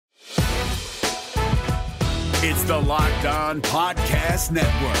It's the Locked On Podcast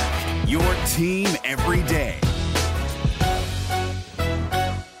Network, your team every day.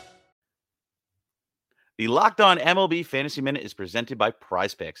 The Locked On MLB Fantasy Minute is presented by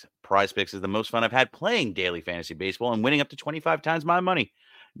Prize Picks. Prize Picks is the most fun I've had playing daily fantasy baseball and winning up to 25 times my money.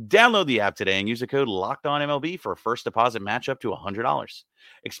 Download the app today and use the code LOCKEDONMLB for a first deposit match up to $100.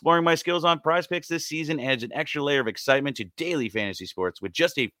 Exploring my skills on Prize Picks this season adds an extra layer of excitement to daily fantasy sports. With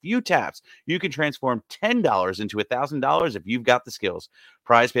just a few taps, you can transform $10 into $1,000 if you've got the skills.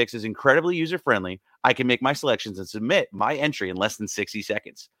 Prize Picks is incredibly user-friendly. I can make my selections and submit my entry in less than 60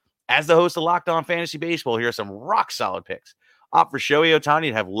 seconds. As the host of Locked On Fantasy Baseball, here are some rock-solid picks. Opt for Shohei Ohtani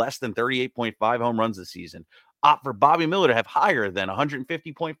to have less than 38.5 home runs this season. Opt for Bobby Miller to have higher than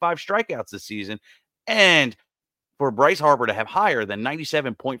 150.5 strikeouts this season. And for Bryce Harper to have higher than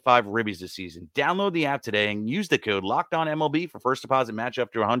 97.5 ribbies this season. Download the app today and use the code LOCKEDONMLB for first deposit match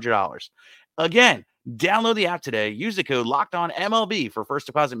up to $100. Again, download the app today. Use the code LOCKEDONMLB for first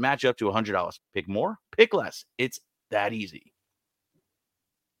deposit match up to $100. Pick more, pick less. It's that easy.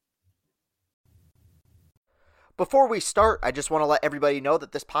 Before we start, I just want to let everybody know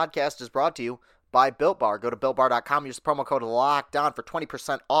that this podcast is brought to you by Built Bar. Go to BuiltBar.com, use promo code LOCKEDON for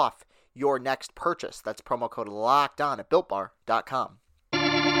 20% off your next purchase. That's promo code LOCKEDON at BuiltBar.com.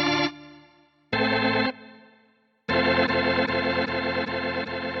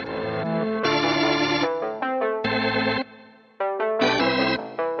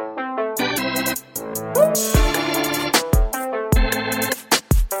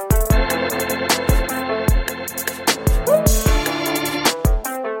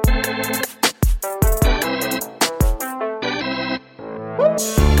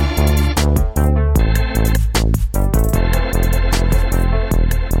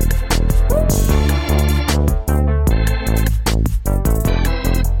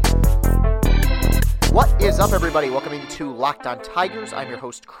 Up, everybody, welcome into Locked On Tigers. I'm your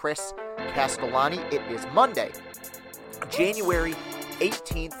host, Chris Castellani. It is Monday, January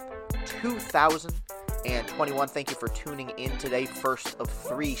 18th, 2021. Thank you for tuning in today. First of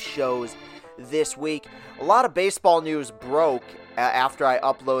three shows this week. A lot of baseball news broke after I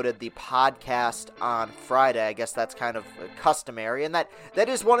uploaded the podcast on Friday. I guess that's kind of customary, and that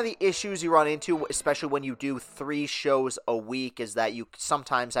is one of the issues you run into, especially when you do three shows a week, is that you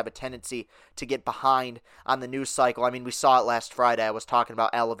sometimes have a tendency to get behind on the news cycle. I mean, we saw it last Friday. I was talking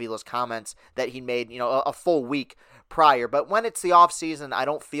about Al Avila's comments that he made, a full week prior, but when it's the off season, I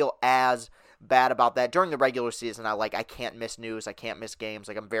don't feel as bad about that. During the regular season, I can't miss news, I can't miss games.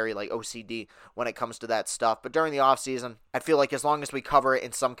 I'm very OCD when it comes to that stuff. But during the off season, I feel like as long as we cover it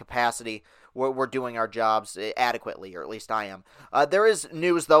in some capacity, we're doing our jobs adequately, or at least I am. There is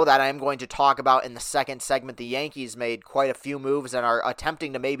news, though, that I am going to talk about in the second segment. The Yankees made quite a few moves and are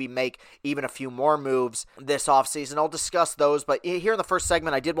attempting to maybe make even a few more moves this offseason. I'll discuss those, but here in the first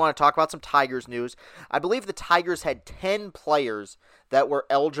segment, I did want to talk about some Tigers news. I believe the Tigers had 10 players that were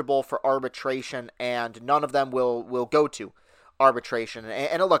eligible for arbitration, and none of them will go to arbitration.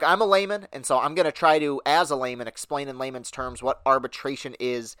 And look, I'm a layman, and so I'm going to try to, as a layman, explain in layman's terms what arbitration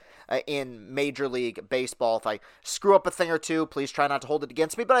is in Major League Baseball. If I screw up a thing or two, please try not to hold it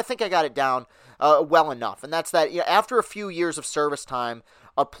against me, but I think I got it down well enough. And that's that after a few years of service time,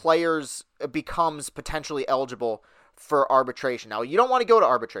 a player becomes potentially eligible for arbitration. Now, you don't want to go to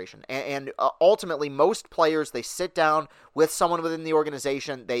arbitration, and ultimately, most players, they sit down with someone within the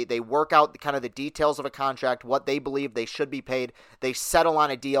organization, they work out kind of the details of a contract, what they believe they should be paid, they settle on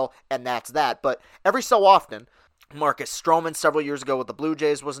a deal, and that's that. But every so often, Marcus Stroman several years ago with the Blue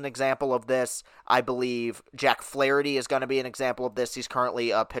Jays was an example of this. I believe Jack Flaherty is going to be an example of this. He's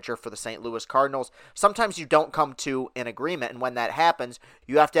currently a pitcher for the St. Louis Cardinals. Sometimes you don't come to an agreement, and when that happens,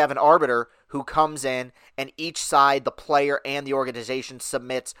 you have to have an arbiter who comes in, and each side, the player and the organization,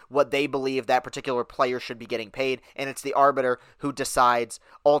 submits what they believe that particular player should be getting paid, and it's the arbiter who decides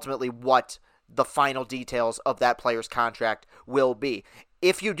ultimately what the final details of that player's contract will be.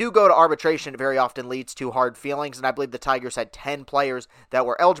 If you do go to arbitration, it very often leads to hard feelings, and I believe the Tigers had 10 players that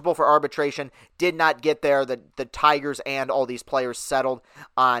were eligible for arbitration, did not get there. The Tigers and all these players settled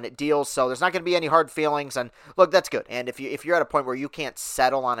on deals, so there's not going to be any hard feelings, and look, that's good. And if you're at a point where you can't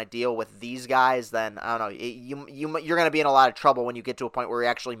settle on a deal with these guys, then, I don't know, you're going to be in a lot of trouble when you get to a point where you're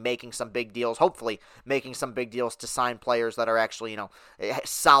actually making some big deals, hopefully making some big deals to sign players that are actually,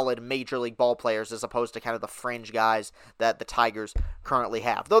 solid Major League ball players, as opposed to kind of the fringe guys that the Tigers currently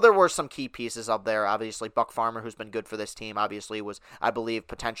have. Though there were some key pieces up there. Obviously, Buck Farmer, who's been good for this team, obviously was, I believe,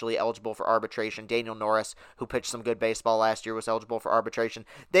 potentially eligible for arbitration. Daniel Norris, who pitched some good baseball last year, was eligible for arbitration.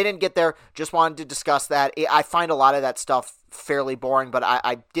 They didn't get there. Just wanted to discuss that. I find a lot of that stuff fairly boring, but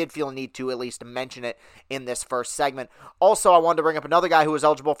I did feel a need to at least mention it in this first segment. Also, I wanted to bring up another guy who was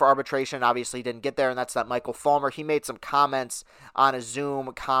eligible for arbitration, obviously didn't get there, and that's that Michael Fulmer. He made some comments on a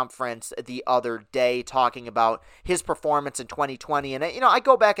Zoom conference the other day talking about his performance in 2020, and I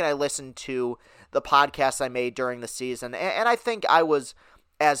go back and I listened to the podcast I made during the season, and I think I was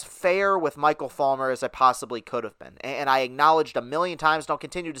as fair with Michael Fulmer as I possibly could have been. And I acknowledged a million times, and I'll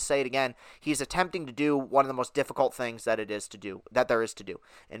continue to say it again, he's attempting to do one of the most difficult things that there is to do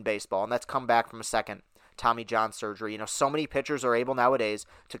in baseball, and that's come back from a second Tommy John surgery. So many pitchers are able nowadays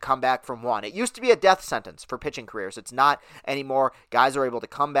to come back from one. It used to be a death sentence for pitching careers. It's not anymore. Guys are able to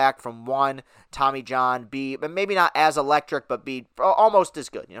come back from one Tommy John, be maybe not as electric, but be almost as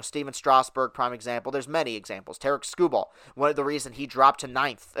good. Steven Strasburg, prime example. There's many examples. Tarek Skubal, one of the reasons he dropped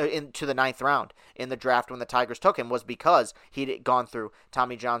to into the ninth round in the draft when the Tigers took him was because he'd gone through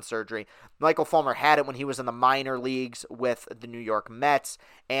Tommy John surgery. Michael Fulmer had it when he was in the minor leagues with the New York Mets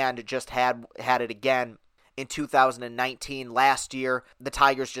and just had it again in 2019. Last year, the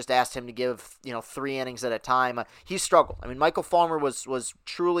Tigers just asked him to give, 3 innings at a time. He struggled. Michael Fulmer was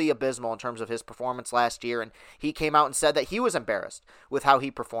truly abysmal in terms of his performance last year, and he came out and said that he was embarrassed with how he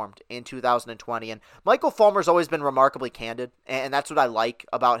performed in 2020. And Michael Fulmer's always been remarkably candid, and that's what I like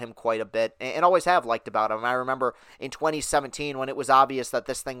about him quite a bit, and always have liked about him. I remember in 2017 when it was obvious that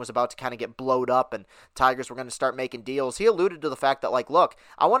this thing was about to kind of get blowed up and Tigers were going to start making deals, he alluded to the fact that, look,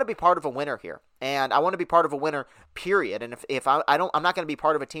 I want to be part of a winner here. And I want to be part of a winner, period. And if I'm not going to be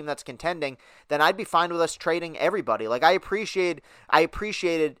part of a team that's contending, then I'd be fine with us trading everybody. I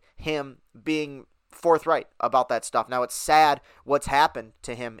appreciated him being forthright about that stuff. Now, it's sad what's happened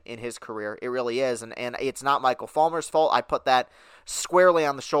to him in his career. It really is. And it's not Michael Fulmer's fault. I put that squarely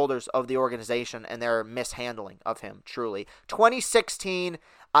on the shoulders of the organization and their mishandling of him, truly. 2016,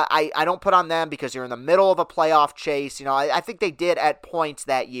 I don't put on them because you're in the middle of a playoff chase. I think they did at points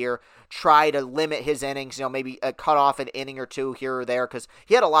that year try to limit his innings, maybe cut off an inning or two here or there, because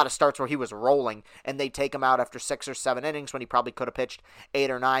he had a lot of starts where he was rolling and they'd take him out after 6 or 7 innings when he probably could have pitched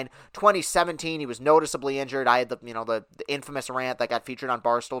 8 or 9. 2017, he was noticeably injured. I had the infamous rant that got featured on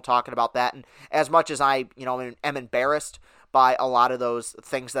Barstool talking about that, and as much as I am embarrassed by a lot of those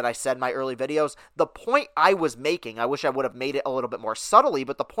things that I said in my early videos, the point I was making, I wish I would have made it a little bit more subtly,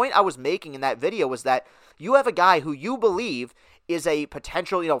 but the point I was making in that video was that you have a guy who you believe is a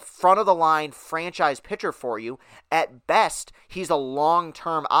potential, front-of-the-line franchise pitcher for you. At best, he's a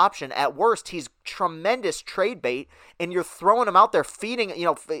long-term option. At worst, he's tremendous trade bait, and you're throwing him out there, feeding,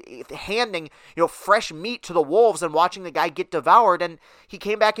 handing, fresh meat to the wolves and watching the guy get devoured. And he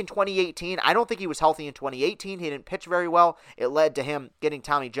came back in 2018. I don't think he was healthy in 2018. He didn't pitch very well. It led to him getting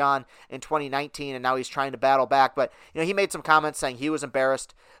Tommy John in 2019, and now he's trying to battle back. But, he made some comments saying he was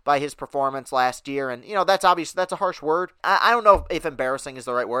embarrassed by his performance last year, and, that's obvious. That's a harsh word. I don't know if embarrassing is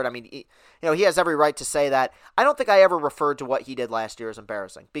the right word. He has every right to say that. I don't think I ever referred to what he did last year as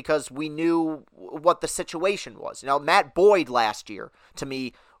embarrassing because we knew what the situation was. Matt Boyd last year, to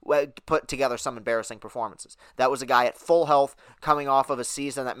me, put together some embarrassing performances. That was a guy at full health coming off of a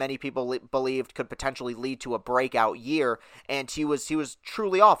season that many people believed could potentially lead to a breakout year, and he was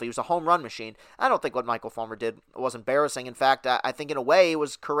truly off. He was a home run machine. I don't think what Michael Fulmer did was embarrassing. In fact, I think in a way it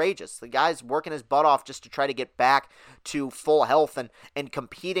was courageous. The guy's working his butt off just to try to get back to full health and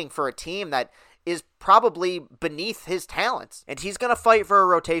competing for a team that is probably beneath his talents. And he's going to fight for a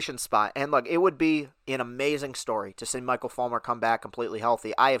rotation spot. And look, it would be an amazing story to see Michael Fulmer come back completely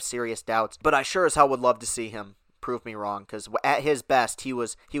healthy. I have serious doubts, but I sure as hell would love to see him prove me wrong, because at his best, he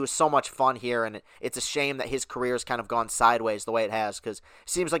was so much fun here, and it's a shame that his career's kind of gone sideways the way it has, because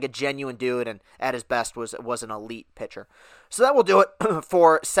he seems like a genuine dude, and at his best was an elite pitcher. So that will do it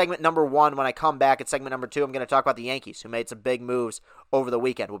for segment number 1. When I come back at segment number 2, I'm going to talk about the Yankees, who made some big moves over the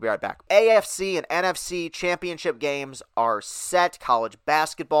weekend. We'll be right back. AFC and NFC championship games are set. College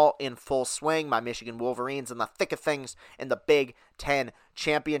basketball in full swing. My Michigan Wolverines in the thick of things in the Big Ten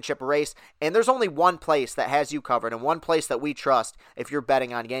championship race. And there's only one place that has you covered and one place that we trust if you're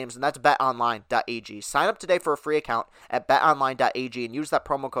betting on games, and that's betonline.ag. Sign up today for a free account at betonline.ag and use that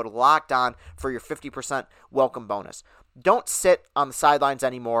promo code LOCKEDON for your 50% welcome bonus. Don't sit on the sidelines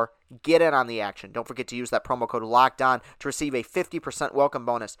anymore. Get in on the action. Don't forget to use that promo code LOCKEDON to receive a 50% welcome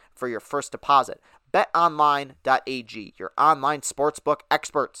bonus for your first deposit. BetOnline.ag, your online sportsbook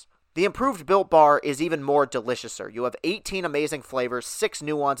experts. The improved Built Bar is even more deliciouser. You have 18 amazing flavors, 6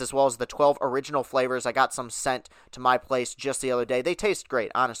 new ones, as well as the 12 original flavors. I got some sent to my place just the other day. They taste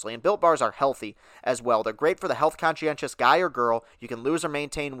great, honestly, and Built Bars are healthy as well. They're great for the health-conscientious guy or girl. You can lose or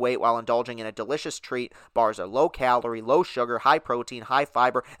maintain weight while indulging in a delicious treat. Bars are low-calorie, low-sugar, high-protein,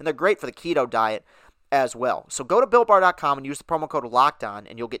 high-fiber, and they're great for the keto diet. as well. So go to BuiltBar.com and use the promo code LOCKEDON,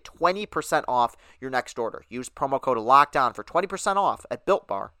 and you'll get 20% off your next order. Use promo code LOCKEDON for 20% off at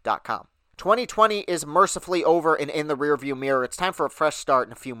BuiltBar.com. 2020 is mercifully over and in the rearview mirror. It's time for a fresh start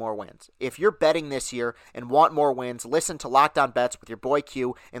and a few more wins. If you're betting this year and want more wins, listen to Locked On Bets with your boy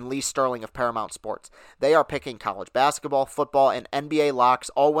Q and Lee Sterling of Paramount Sports. They are picking college basketball, football, and NBA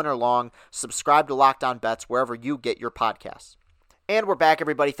locks all winter long. Subscribe to Locked On Bets wherever you get your podcasts. And we're back,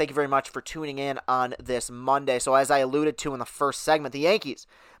 everybody. Thank you very much for tuning in on this Monday. So as I alluded to in the first segment, the Yankees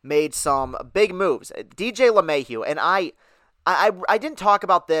made some big moves. DJ LeMahieu, and I didn't talk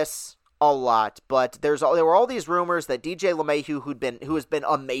about this a lot, but there were all these rumors that DJ LeMahieu, who has been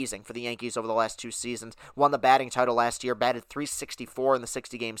amazing for the Yankees over the last 2 seasons, won the batting title last year, batted .364 in the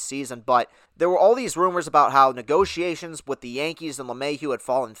 60-game season, but there were all these rumors about how negotiations with the Yankees and LeMahieu had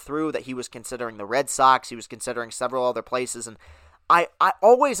fallen through, that he was considering the Red Sox, he was considering several other places, and I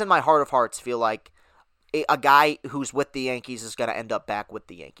always in my heart of hearts feel like a guy who's with the Yankees is going to end up back with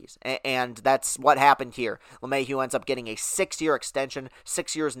the Yankees. And that's what happened here. LeMahieu ends up getting a 6-year extension,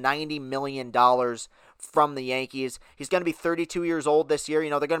 6 years, $90 million from the Yankees. He's going to be 32 years old this year.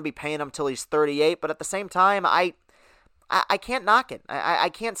 They're going to be paying him till he's 38. But at the same time, I can't knock it. I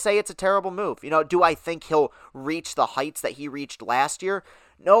can't say it's a terrible move. Do I think he'll reach the heights that he reached last year?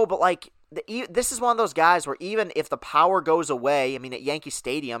 No, but this is one of those guys where even if the power goes away, at Yankee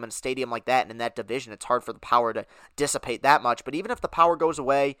Stadium and a stadium like that and in that division, it's hard for the power to dissipate that much. But even if the power goes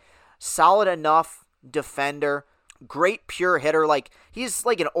away, solid enough defender, great pure hitter. He's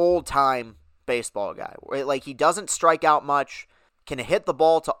like an old-time baseball guy. He doesn't strike out much, can hit the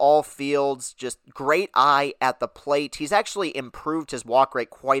ball to all fields, just great eye at the plate. He's actually improved his walk rate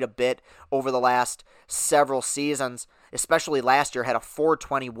quite a bit over the last several seasons, especially last year, had a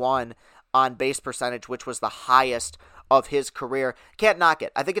 .421 on base percentage, which was the highest of his career. Can't knock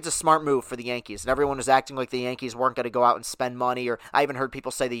it. I think it's a smart move for the Yankees, and everyone was acting like the Yankees weren't going to go out and spend money, or I even heard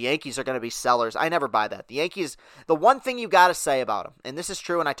people say the Yankees are going to be sellers. I never buy that. The Yankees, the one thing you got to say about them, and this is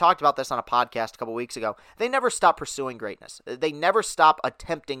true, and I talked about this on a podcast a couple weeks ago, they never stop pursuing greatness. They never stop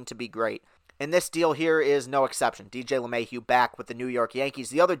attempting to be great. And this deal here is no exception. DJ LeMahieu back with the New York Yankees.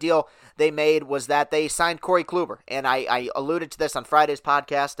 The other deal they made was that they signed Corey Kluber. And I alluded to this on Friday's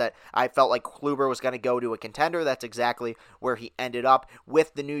podcast that I felt like Kluber was going to go to a contender. That's exactly where he ended up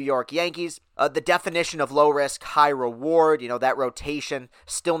with the New York Yankees. The definition of low risk, high reward, that rotation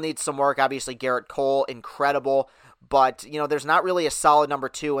still needs some work. Obviously, Garrett Cole, incredible. But, there's not really a solid number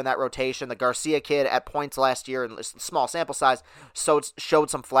 2 in that rotation. The Garcia kid at points last year, in small sample size, showed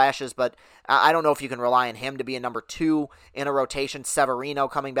some flashes, but I don't know if you can rely on him to be a number 2 in a rotation. Severino,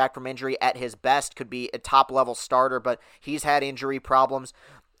 coming back from injury at his best, could be a top-level starter, but he's had injury problems.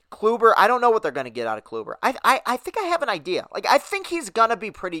 Kluber, I don't know what they're going to get out of Kluber. I think I have an idea. I think he's going to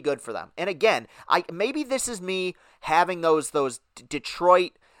be pretty good for them. And again, maybe this is me having those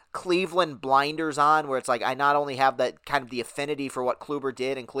Detroit Cleveland blinders on, where it's like I not only have that kind of the affinity for what Kluber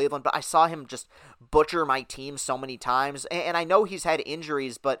did in Cleveland, but I saw him just butcher my team so many times, and I know he's had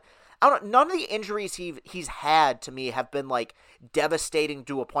injuries, but none of the injuries he's had to me have been devastating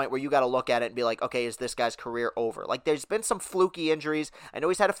to a point where you got to look at it and be like, okay, is this guy's career over? There's been some fluky injuries. I know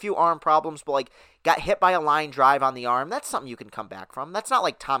he's had a few arm problems, but got hit by a line drive on the arm. That's something you can come back from. That's not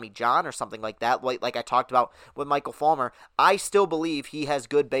like Tommy John or something like that, like I talked about with Michael Fulmer. I still believe he has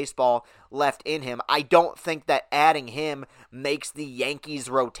good baseball left in him. I don't think that adding him makes the Yankees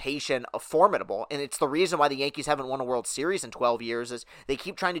rotation formidable, and it's the reason why the Yankees haven't won a World Series in 12 years is they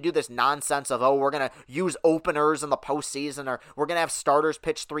keep trying to do this nonsense of, we're going to use openers in the postseason, or we're going to have starters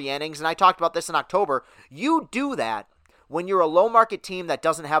pitch 3 innings, and I talked about this in October. You do that when you're a low-market team that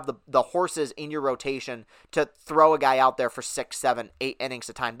doesn't have the horses in your rotation to throw a guy out there for 6, 7, 8 innings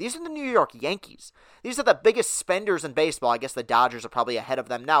at a time. These are the New York Yankees. These are the biggest spenders in baseball. I guess the Dodgers are probably ahead of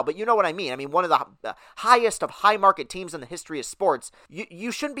them now, but you know what I mean. One of the highest of high-market teams in the history of sports.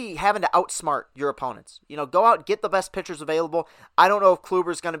 You shouldn't be having to outsmart your opponents. Go out, get the best pitchers available. I don't know if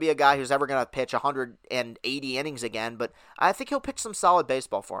Kluber's going to be a guy who's ever going to pitch 180 innings again, but I think he'll pitch some solid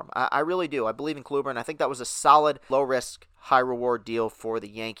baseball for him. I really do. I believe in Kluber, and I think that was a solid, low-risk, high-reward deal for the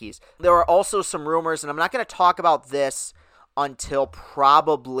Yankees. There are also some rumors, and I'm not going to talk about this until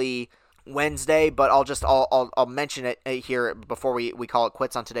probably Wednesday, but I'll mention it here before we call it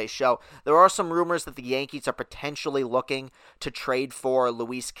quits on today's show. There are some rumors that the Yankees are potentially looking to trade for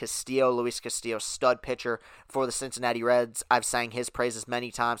Luis Castillo. Luis Castillo, stud pitcher for the Cincinnati Reds. I've sang his praises many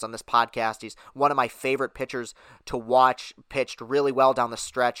times on this podcast. He's one of my favorite pitchers to watch. Pitched really well down the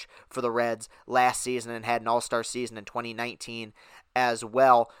stretch for the Reds last season and had an all-star season in 2019 as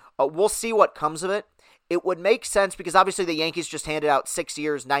well. We'll see what comes of it. it would make sense because obviously the Yankees just handed out 6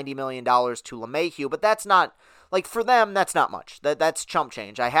 years, $90 million to LeMahieu, but that's not, like, for them, that's not much. That's chump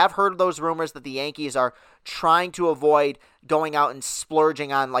change. I have heard those rumors that the Yankees are trying to avoid going out and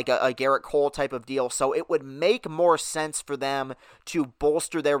splurging on like a Garrett Cole type of deal. So it would make more sense for them to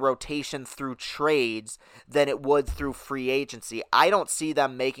bolster their rotation through trades than it would through free agency. I don't see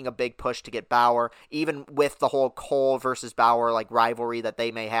them making a big push to get Bauer, even with the whole Cole versus Bauer like rivalry that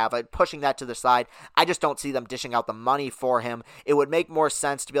they may have. Pushing that to the side, I just don't see them dishing out the money for him. It would make more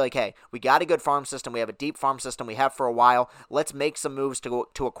sense to be like, hey, we got a good farm system. We have a deep farm system we have for a while. Let's make some moves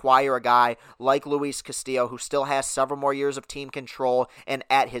to acquire a guy like Luis Castillo, who still has several more years of team control and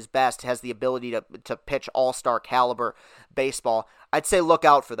at his best has the ability to pitch all-star caliber baseball. I'd say look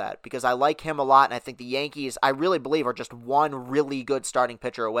out for that because I like him a lot, and I think the Yankees, I really believe, are just one really good starting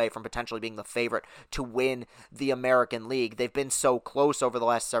pitcher away from potentially being the favorite to win the American League. They've been so close over the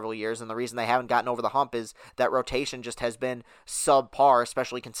last several years, and the reason they haven't gotten over the hump is that rotation just has been subpar,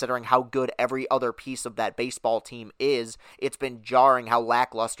 especially considering how good every other piece of that baseball team is. It's been jarring how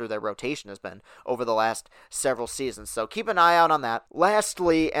lackluster their rotation has been over the last several seasons, so keep an eye out on that.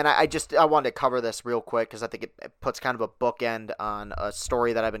 Lastly, and I wanted to cover this real quick because I think it puts kind of a bookend on a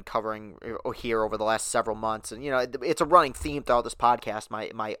story that I've been covering here over the last several months. And, you know, it's a running theme throughout this podcast,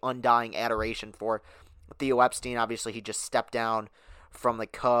 my undying adoration for Theo Epstein. Obviously, he just stepped down from the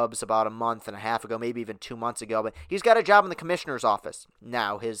Cubs about a month and a half ago, maybe even 2 months ago, but he's got a job in the commissioner's office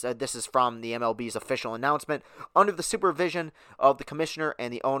now. This is from the MLB's official announcement. Under the supervision of the commissioner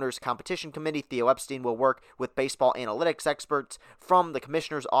and the owner's competition committee, Theo Epstein will work with baseball analytics experts from the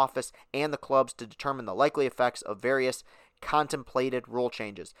commissioner's office and the clubs to determine the likely effects of various contemplated rule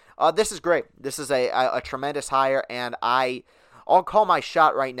changes. This is great. This is a tremendous hire, and I'll call my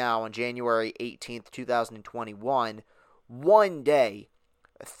shot right now on January 18th, 2021. One day,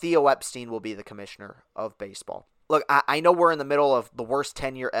 Theo Epstein will be the commissioner of baseball. Look, I know we're in the middle of the worst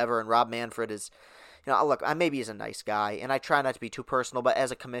tenure ever, and Rob Manfred is, you know, look, maybe he's a nice guy, and I try not to be too personal, but as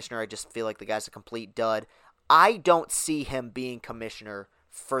a commissioner, I just feel like the guy's a complete dud. I don't see him being commissioner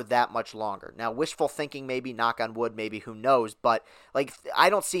for that much longer. Now, wishful thinking, maybe, knock on wood, maybe, who knows, but like I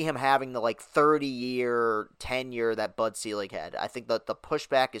don't see him having the like 30-year tenure that Bud Selig had. I think that the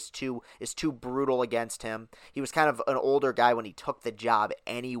pushback is too brutal against him. He was kind of an older guy when he took the job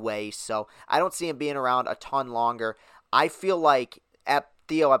anyway, so I don't see him being around a ton longer. I feel like at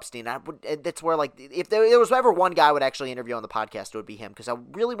Theo Epstein, that's where, like, if there was ever one guy I would actually interview on the podcast, it would be him, because I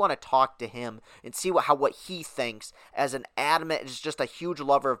really want to talk to him and see what he thinks as an adamant, just a huge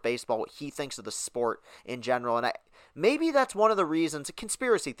lover of baseball, what he thinks of the sport in general. And maybe that's one of the reasons, a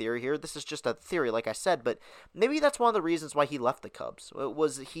conspiracy theory here, this is just a theory, like I said, but maybe that's one of the reasons why he left the Cubs. It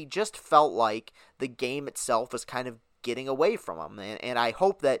was he just felt like the game itself was kind of getting away from him, and I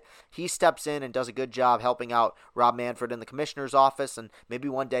hope that he steps in and does a good job helping out Rob Manfred in the commissioner's office, and maybe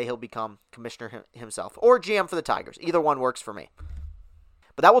one day he'll become commissioner himself, or GM for the Tigers. Either one works for me.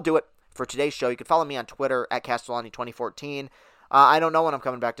 But that will do it for today's show. You can follow me on Twitter at Castellani2014. I don't know when I'm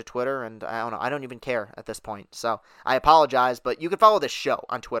coming back to Twitter, and I don't even care at this point, so I apologize, but you can follow this show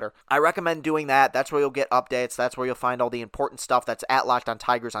on Twitter. I recommend doing that. That's where you'll get updates. That's where you'll find all the important stuff. That's at Locked On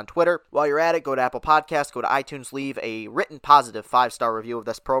Tigers on Twitter. While you're at it, go to Apple Podcasts, go to iTunes, leave a written positive 5-star review of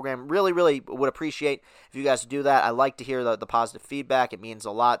this program. Really, really would appreciate if you guys do that. I like to hear the positive feedback. It means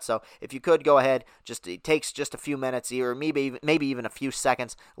a lot, so if you could go ahead, it takes just a few minutes, or maybe even a few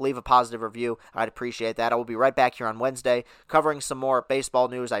seconds, leave a positive review. I'd appreciate that. I will be right back here on Wednesday covering some more baseball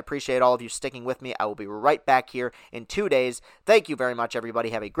news. I appreciate all of you sticking with me. I will be right back here in 2 days. Thank you very much,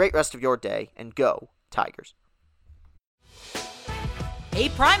 everybody. Have a great rest of your day, and go Tigers. Hey,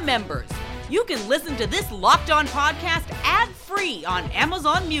 Prime members, you can listen to this Locked On podcast ad-free on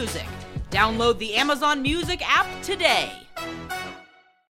Amazon Music. Download the Amazon Music app today.